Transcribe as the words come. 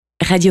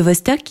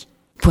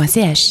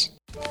radiovostok.ch.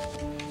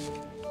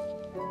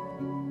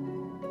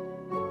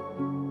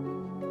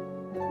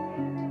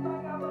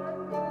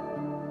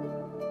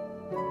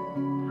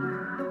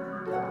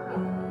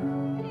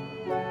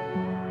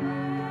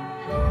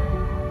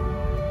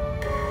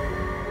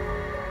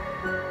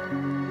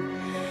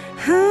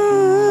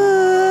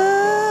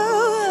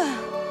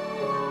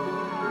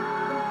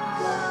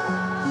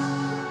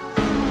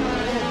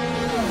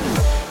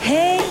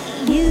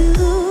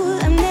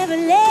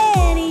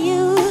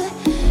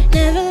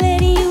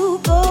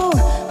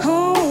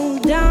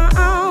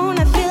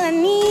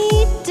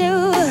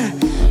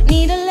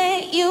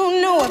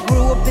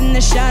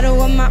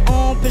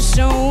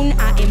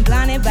 I am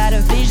blinded by the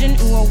vision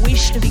who I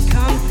wish to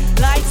become.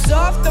 Lights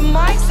off, the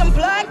mics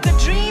unplugged, the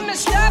dream is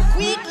stuck.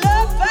 Quick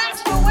love,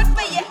 fast forward,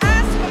 but you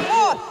ask for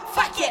more.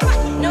 Fuck it.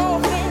 No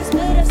offense,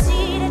 but I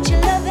see that you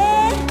love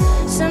it.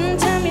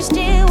 Sometimes you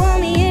still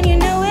want me and you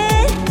know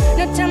it.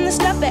 No time to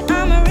stop it,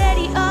 I'm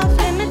already off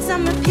limits.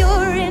 I'm a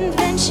pure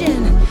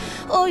invention.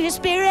 Oh, your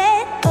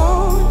spirit,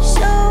 oh,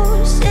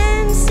 so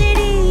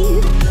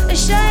sensitive. A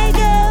shy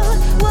girl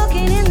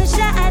walking in the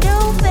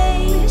shadow,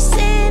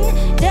 facing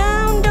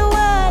down the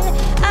wall.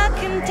 I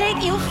can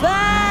take you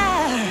far.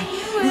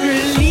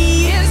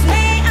 Release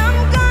me, I'm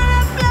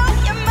gonna blow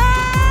your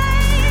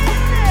mind.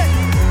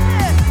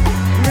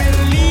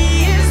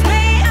 Release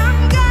me, I'm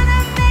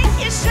gonna make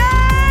you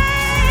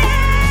shine.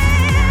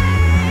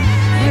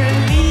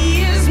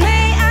 Release me,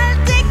 I'll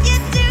take you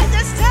to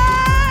the stars.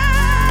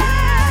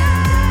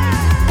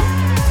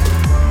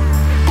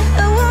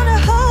 I wanna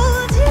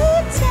hold you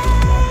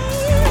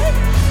tight.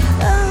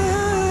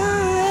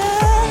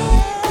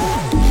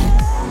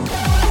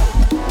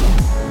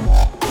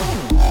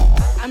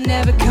 I'm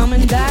never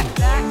coming back.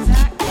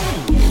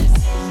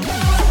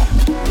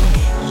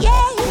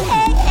 Yeah,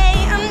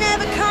 I'm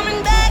never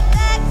coming back.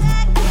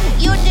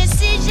 Your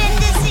decision.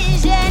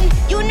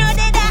 You know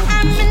that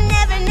I'm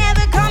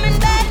never coming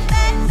back.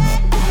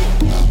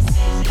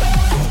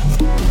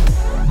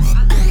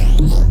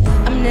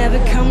 I'm never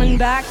coming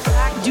back.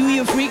 Do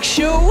your freak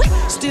show,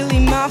 still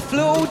in my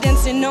flow,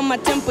 dancing on my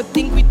tempo.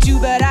 Think we two,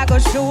 but I go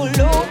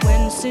solo.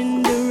 When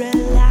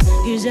Cinderella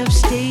is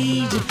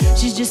upstage,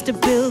 she's just a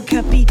bill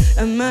copy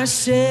of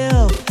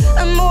myself.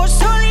 I'm more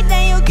solid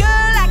than your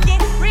girl. I can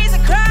raise a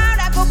crowd.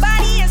 I go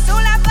body and soul.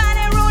 I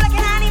body roll like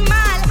an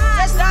animal.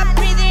 Just stop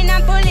breathing.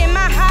 I'm pulling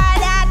my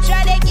heart out.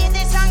 Try to get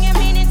this song a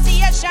minute.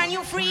 See I shine.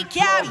 You freak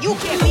out. You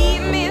can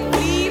leave me,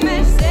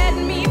 set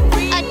me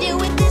free. I deal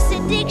with this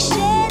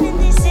addiction, and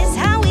this is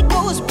how it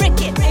goes.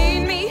 Brick it.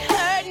 Pain me,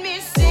 hurt me,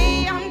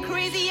 say I'm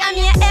crazy. I'm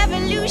your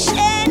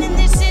evolution, and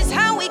this is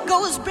how it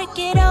goes. Brick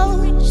it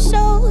all.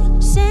 So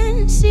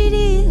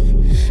sensitive.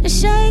 A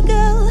shy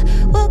girl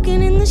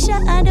walking in the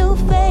shadow,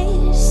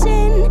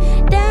 facing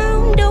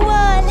down the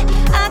wall.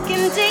 I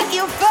can take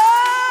you far.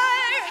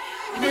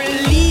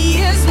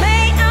 Release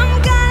me,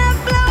 I'm gonna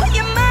blow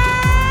your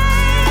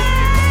mind.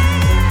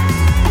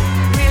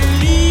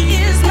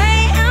 Release me,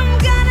 I'm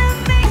gonna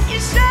make you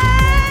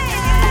shine.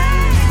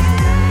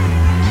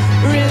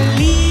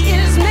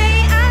 Release me,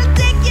 I'll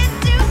take you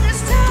to the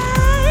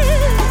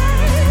stars.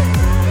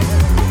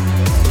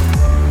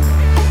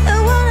 I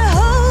wanna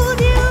hold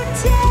you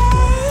tight.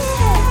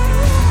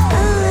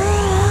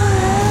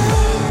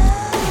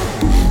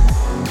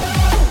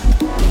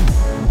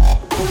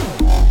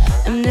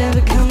 I'm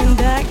never coming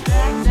back.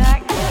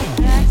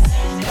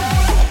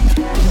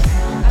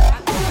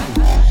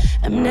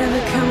 I'm never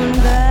coming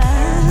back.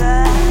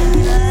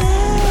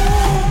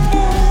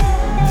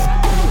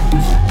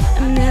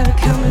 I'm never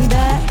coming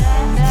back.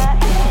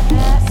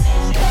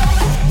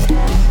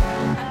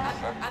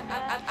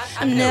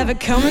 I'm never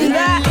coming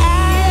back.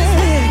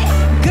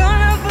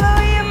 Gonna blow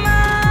your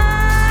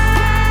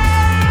mind.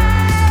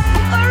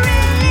 Or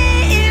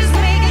release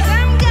me, 'cause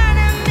I'm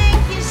gonna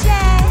make you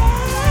shine.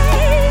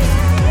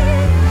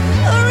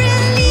 Or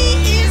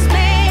release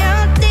me,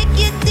 I'll take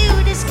you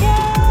through the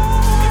sky.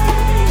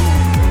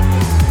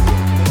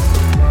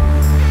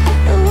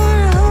 I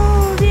wanna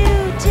hold you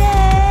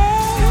tight.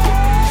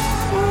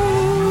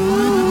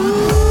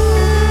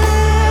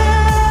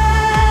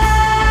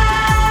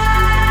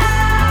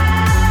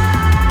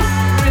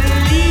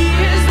 Release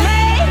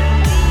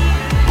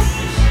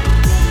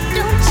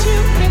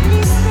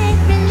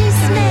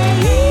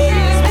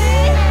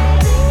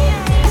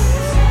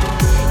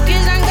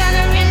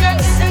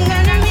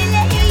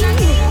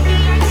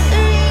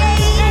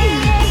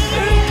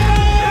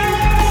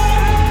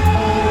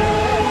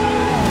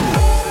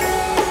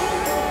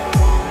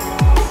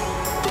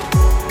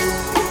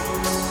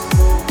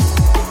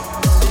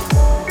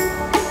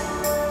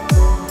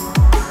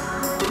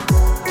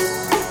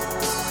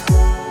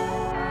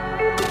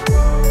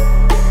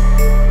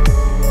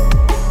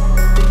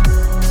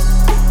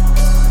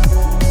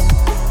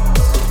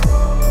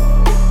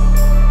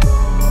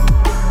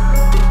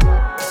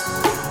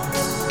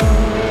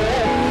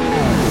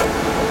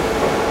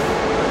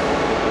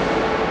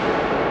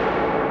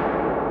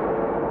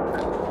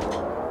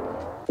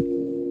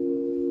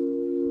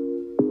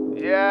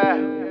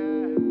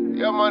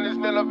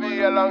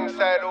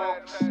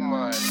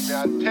man. Me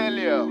I tell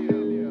you.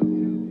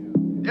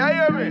 You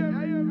hear me?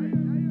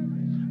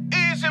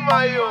 Easy,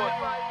 my youth.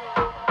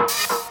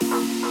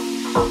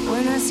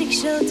 When I seek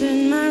shelter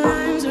in my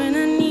rhymes, when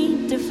I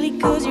need to flee,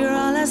 'cause you're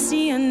all I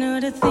see, I know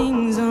the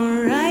things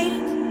alright,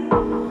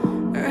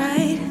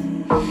 right.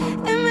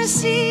 And I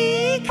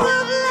seek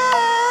of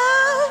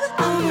love,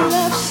 I'm a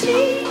love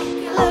seek,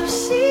 love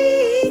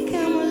seek,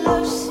 I'm a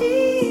love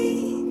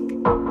seek.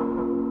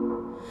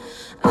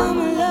 I'm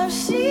a love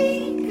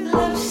seek,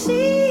 love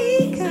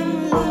seek, I'm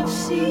a love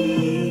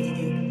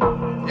seek.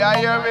 Yeah,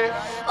 you hear me?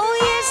 Oh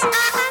yes,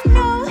 I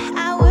know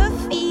how it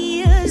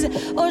feels,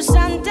 or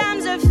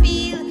sometimes I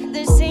feel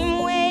the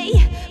same way,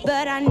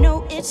 but I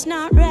know it's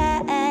not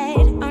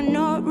right, or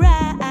not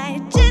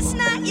right, just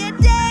not your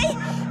day.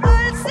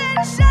 All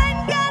sunshine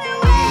got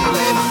away.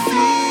 Love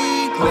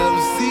seek, love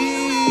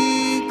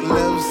seek,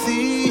 love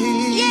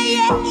seek. Yeah,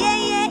 yeah, yeah,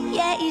 yeah,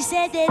 yeah. You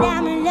said that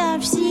I'm a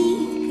love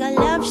seek, a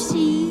love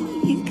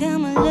seek,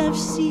 I'm a love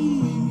seek.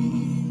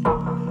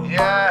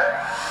 Yeah.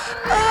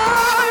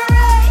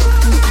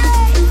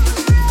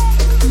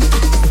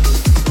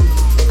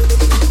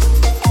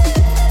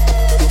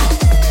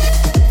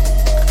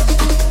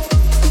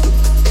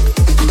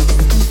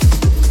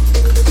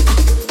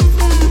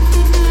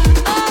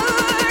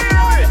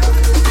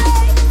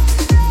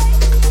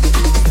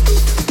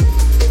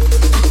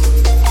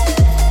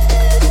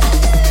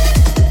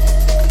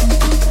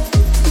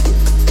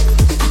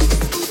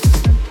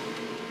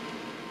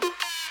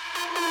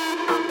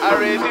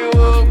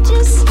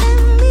 Just let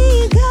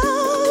me go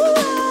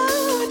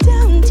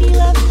down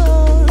till I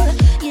fall,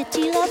 yeah,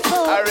 till I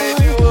fall.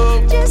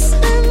 Just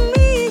let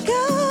me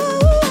go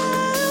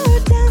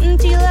down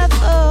till I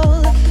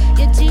fall,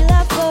 yeah, till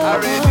I fall.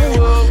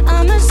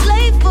 I'm a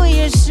slave for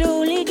your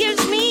soul, it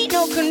gives me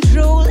no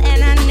control,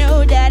 and I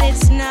know that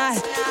it's not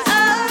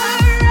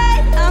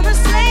alright. I'm a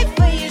slave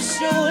for your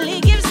soul,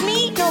 it gives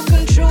me no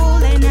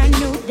control, and I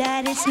know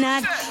that it's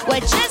not.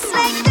 Well, just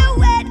like the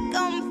wet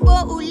come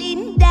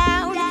falling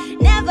down,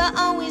 never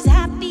always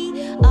happy,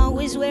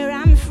 always where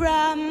I'm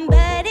from,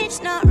 but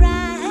it's not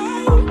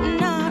right,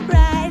 not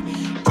right,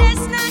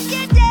 just not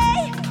your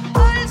day,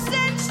 all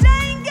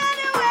sunshine got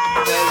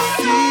away.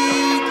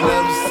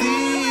 Love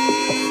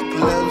seek,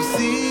 love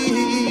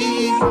seek.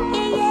 Yeah,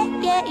 yeah, yeah,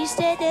 yeah, you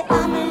said that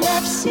I'm a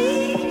love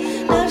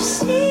seek, love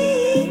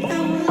seek,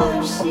 I'm a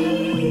love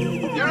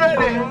seek. You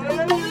ready?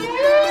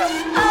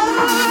 Yeah.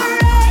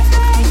 Alright.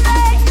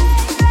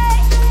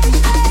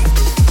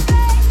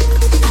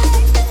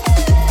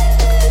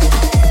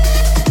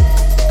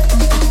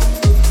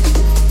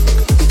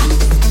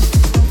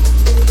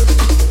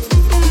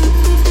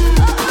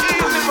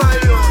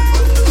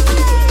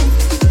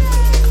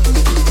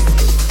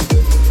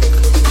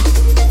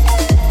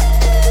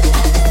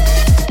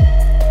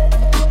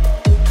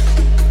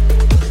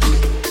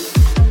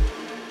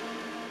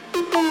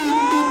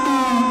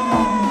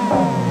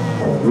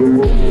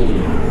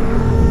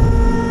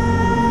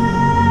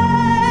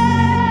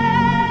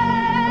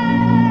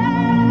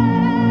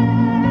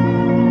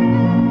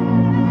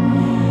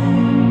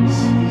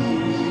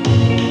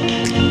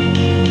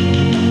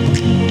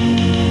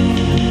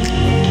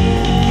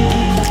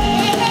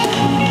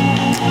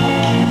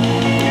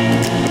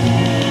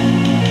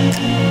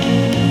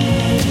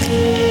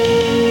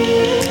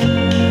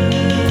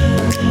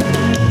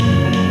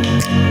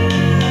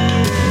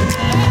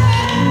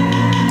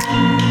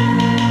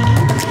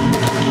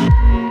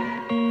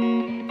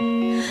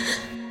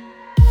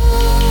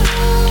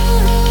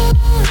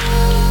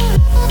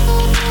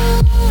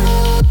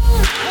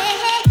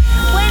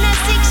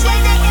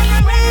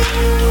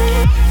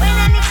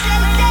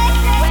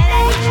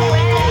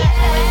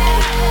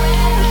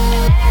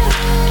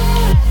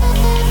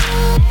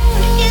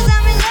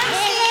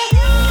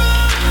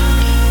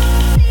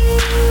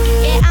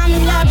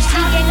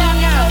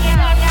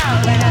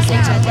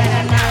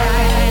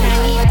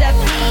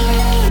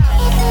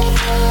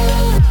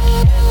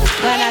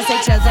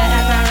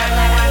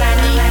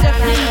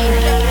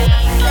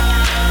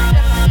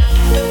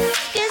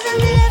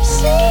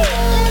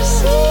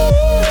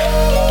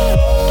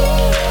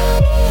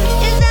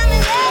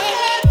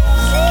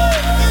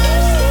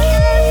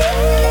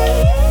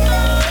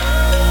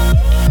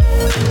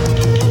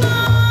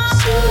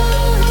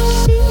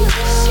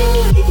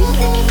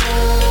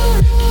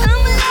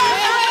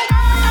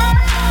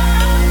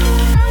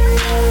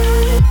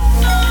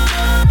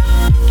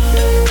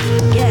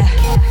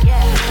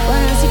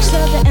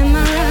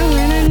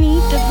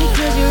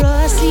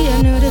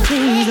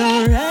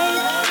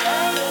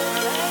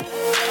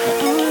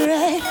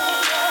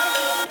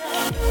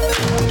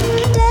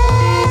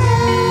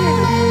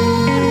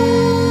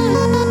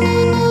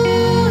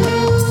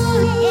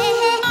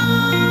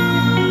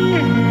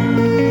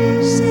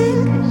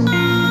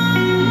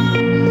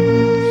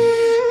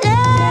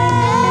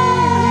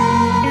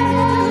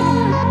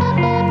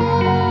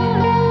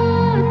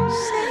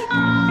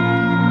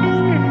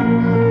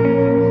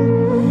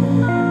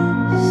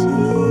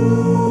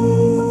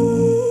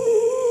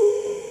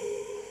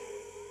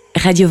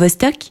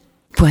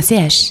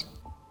 radiovostok.ch.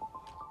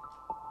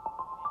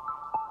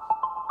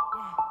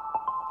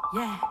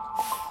 Yeah.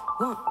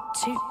 1,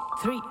 2,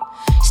 3.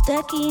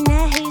 Stuck in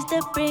a haze,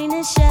 the brain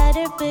is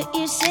shattered, but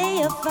you say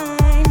you're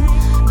fine.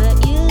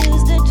 But you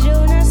lose the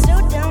Jonah,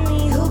 so tell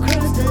me who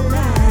crossed the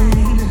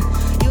line.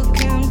 You're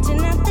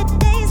counting up the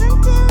days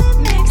until it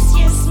makes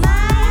you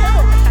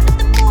smile. But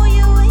the more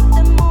you wait,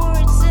 the more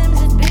it seems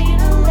it's been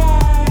a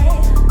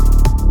lie.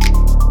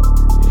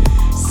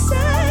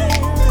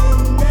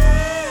 Silent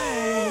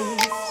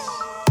nights,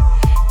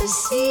 they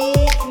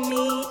seek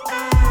me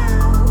out.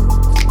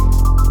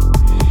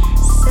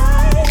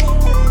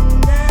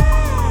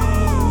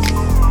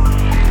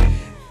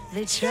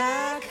 They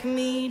track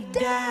me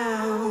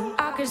down.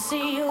 I can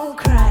see you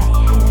cry.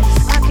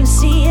 I can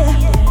see you.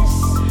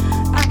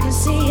 I can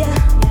see you. I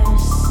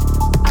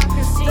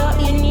can see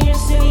thought you knew,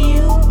 so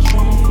you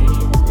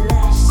cared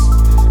less.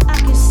 I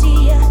can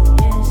see you.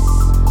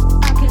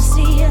 I can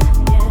see you.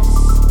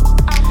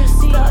 I can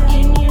see thought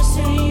you knew,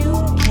 so you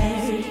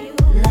cared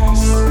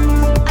less.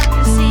 I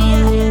can see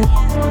you.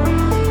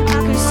 I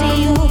can see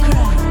you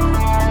cry.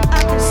 I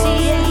can see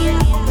you.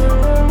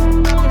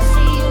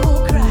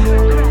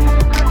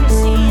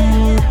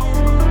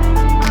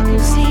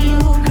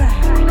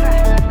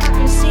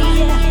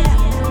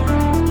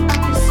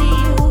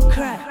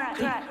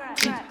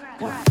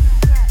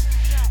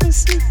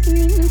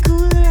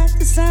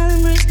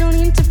 Silent breeze don't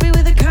interfere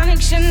with the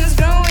connections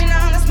growing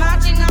on us,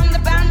 marching on the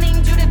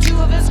bounding to the two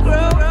of us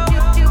grow.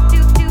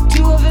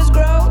 Two of us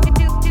grow.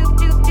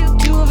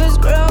 Two of us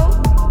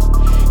grow.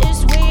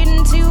 It's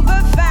waiting to be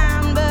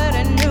found, but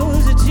I know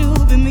it's to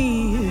be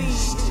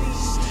missed.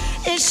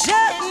 It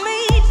shut me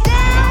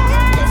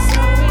down. It's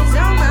always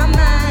on my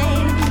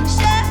mind.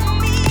 Shut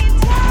me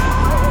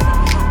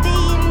down, but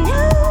you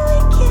know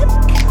it kept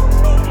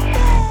coming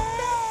back.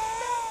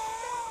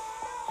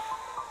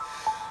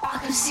 I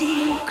can see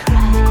you cry.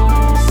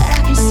 I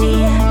can see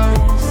you.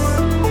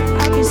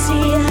 I can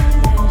see you.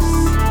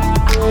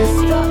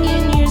 Thought you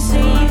knew, so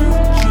you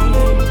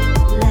cared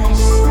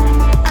less.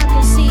 I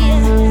can see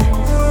you.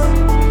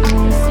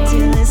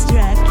 Till it's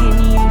tracking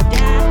you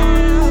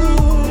down.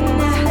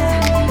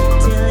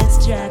 Till it's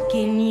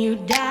tracking you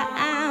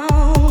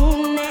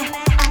down.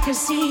 I can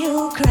see you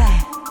cry.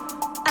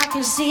 I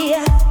can see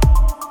you.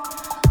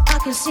 I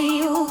can see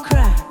you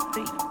cry.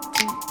 3, 2,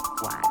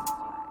 1.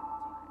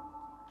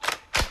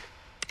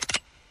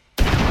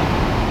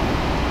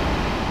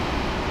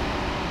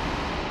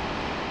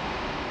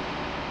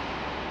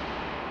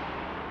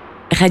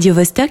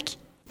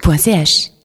 radiovostok.ch